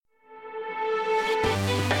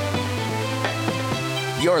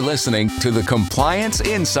You're listening to The Compliance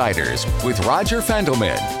Insiders with Roger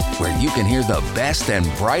Fendelman, where you can hear the best and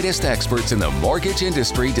brightest experts in the mortgage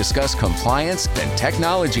industry discuss compliance and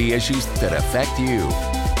technology issues that affect you.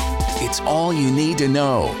 It's all you need to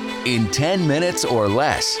know in 10 minutes or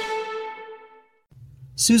less.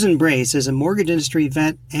 Susan Brace is a mortgage industry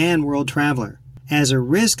vet and world traveler. As a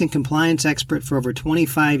risk and compliance expert for over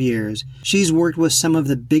 25 years, she's worked with some of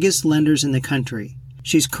the biggest lenders in the country.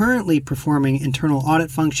 She's currently performing internal audit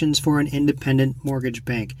functions for an independent mortgage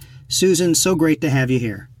bank. Susan, so great to have you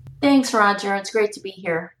here. Thanks, Roger. It's great to be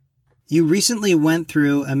here. You recently went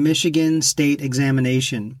through a Michigan state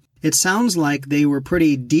examination. It sounds like they were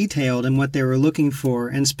pretty detailed in what they were looking for,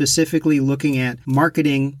 and specifically looking at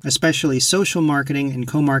marketing, especially social marketing and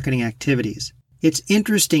co-marketing activities. It's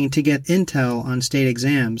interesting to get intel on state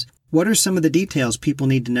exams. What are some of the details people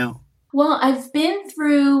need to know? Well, I've been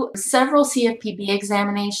through several CFPB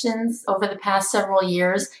examinations over the past several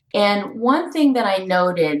years, and one thing that I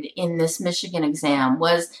noted in this Michigan exam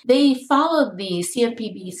was they followed the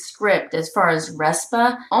CFPB script as far as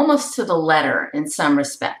RESPA almost to the letter in some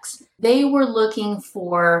respects. They were looking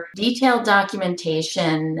for detailed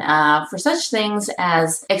documentation for such things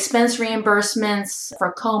as expense reimbursements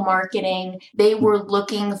for co-marketing. They were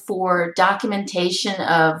looking for documentation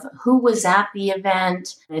of who was at the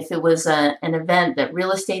event, if it was an event that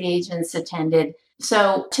real estate agents attended.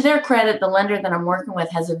 So to their credit, the lender that I'm working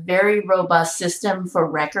with has a very robust system for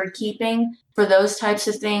record keeping for those types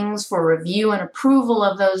of things, for review and approval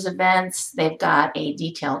of those events. They've got a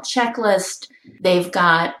detailed checklist. They've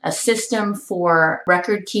got a system for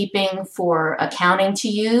record keeping for accounting to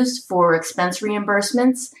use for expense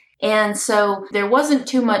reimbursements. And so there wasn't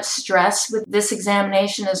too much stress with this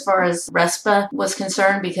examination as far as RESPA was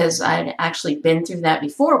concerned, because I'd actually been through that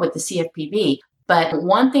before with the CFPB. But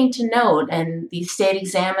one thing to note, and these state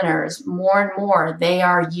examiners, more and more, they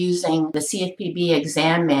are using the CFPB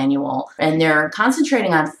exam manual, and they're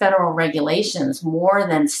concentrating on federal regulations more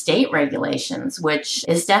than state regulations, which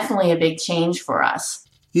is definitely a big change for us.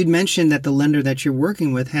 You'd mentioned that the lender that you're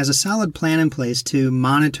working with has a solid plan in place to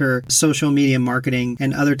monitor social media marketing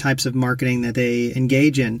and other types of marketing that they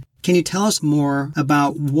engage in. Can you tell us more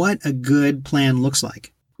about what a good plan looks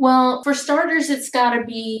like? Well, for starters, it's got to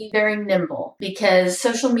be very nimble, because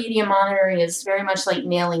social media monitoring is very much like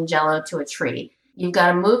nailing Jell-O to a tree. You've got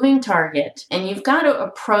a moving target, and you've got to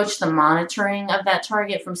approach the monitoring of that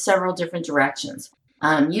target from several different directions,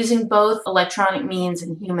 using both electronic means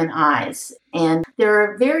and human eyes. And there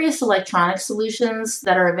are various electronic solutions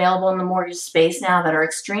that are available in the mortgage space now that are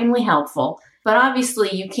extremely helpful. But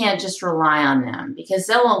obviously, you can't just rely on them, because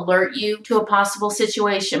they'll alert you to a possible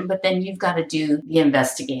situation, but then you've got to do the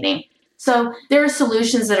investigating. So there are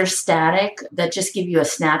solutions that are static, that just give you a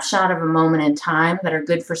snapshot of a moment in time, that are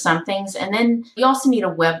good for some things. And then you also need a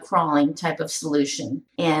web crawling type of solution.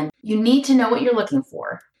 And you need to know what you're looking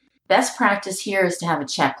for. Best practice here is to have a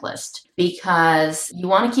checklist, because you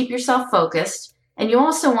want to keep yourself focused. And you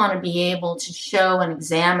also want to be able to show an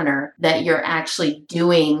examiner that you're actually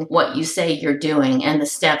doing what you say you're doing and the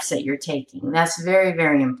steps that you're taking. That's very,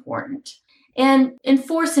 very important. And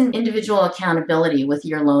enforce an individual accountability with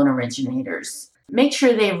your loan originators. Make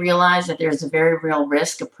sure they realize that there's a very real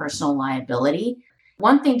risk of personal liability.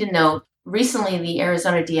 One thing to note, recently the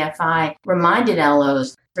Arizona DFI reminded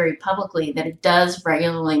LOs very publicly that it does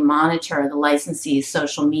regularly monitor the licensee's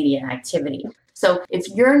social media activity. So if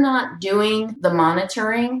you're not doing the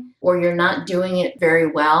monitoring, or you're not doing it very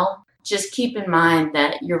well, just keep in mind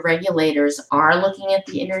that your regulators are looking at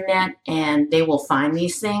the internet and they will find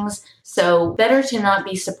these things. So better to not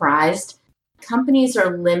be surprised. Companies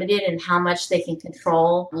are limited in how much they can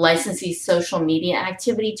control licensees' social media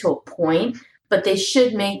activity to a point, but they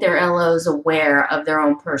should make their LOs aware of their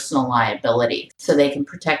own personal liability so they can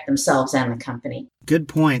protect themselves and the company. Good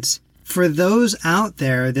points. For those out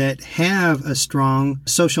there that have a strong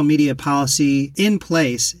social media policy in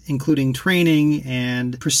place, including training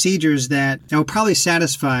and procedures that will probably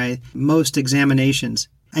satisfy most examinations,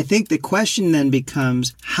 I think the question then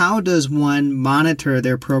becomes, how does one monitor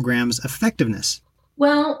their program's effectiveness?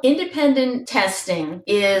 Well, independent testing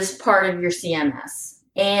is part of your CMS.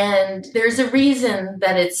 And there's a reason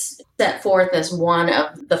that it's set forth as one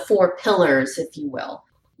of the 4 pillars, if you will.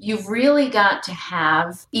 You've really got to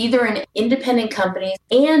have either an independent company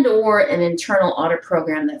and or an internal audit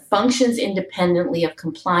program that functions independently of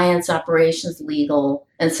compliance, operations, legal,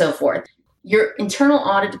 and so forth. Your internal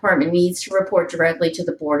audit department needs to report directly to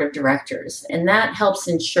the board of directors, and that helps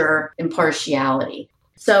ensure impartiality.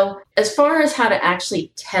 So as far as how to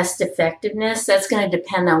actually test effectiveness, that's going to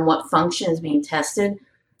depend on what function is being tested.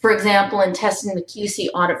 For example, in testing the QC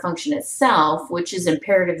audit function itself, which is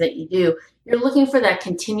imperative that you do, you're looking for that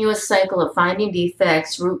continuous cycle of finding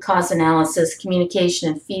defects, root cause analysis,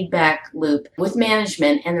 communication, and feedback loop with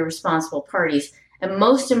management and the responsible parties. And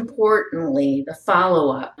most importantly, the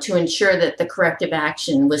follow-up to ensure that the corrective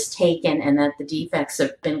action was taken and that the defects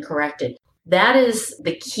have been corrected. That is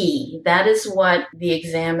the key. That is what the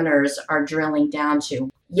examiners are drilling down to.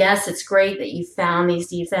 Yes, it's great that you found these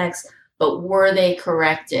defects, but were they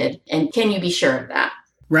corrected? And can you be sure of that?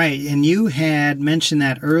 Right. And you had mentioned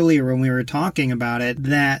that earlier when we were talking about it,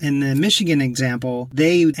 that in the Michigan example,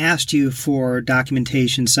 they asked you for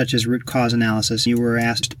documentation such as root cause analysis. You were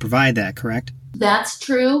asked to provide that, correct? That's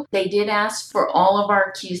true. They did ask for all of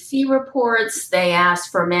our QC reports. They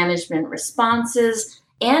asked for management responses,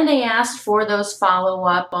 and they asked for those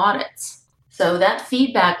follow-up audits. So that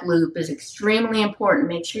feedback loop is extremely important.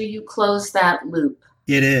 Make sure you close that loop.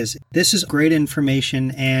 It is. This is great information,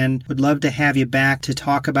 and would love to have you back to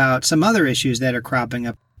talk about some other issues that are cropping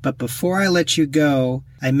up. But before I let you go,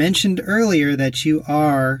 I mentioned earlier that you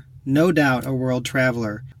are, no doubt, a world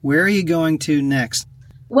traveler. Where are you going to next?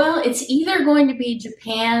 Well, it's either going to be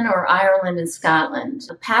Japan or Ireland and Scotland.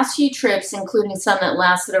 The past few trips, including some that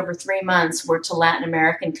lasted over 3 months, were to Latin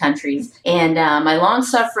American countries. And my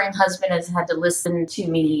long-suffering husband has had to listen to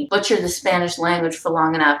me butcher the Spanish language for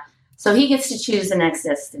long enough, so he gets to choose the next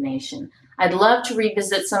destination. I'd love to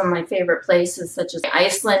revisit some of my favorite places, such as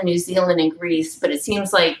Iceland, New Zealand, and Greece, but it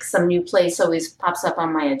seems like some new place always pops up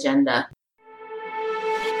on my agenda.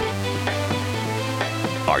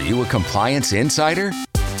 Are you a compliance insider?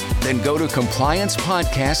 Then go to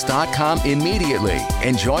compliancepodcast.com immediately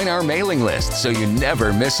and join our mailing list so you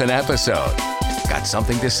never miss an episode. Got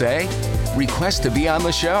something to say? Request to be on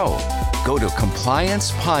the show. Go to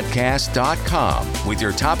compliancepodcast.com with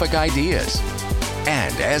your topic ideas.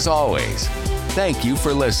 And as always, thank you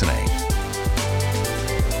for listening.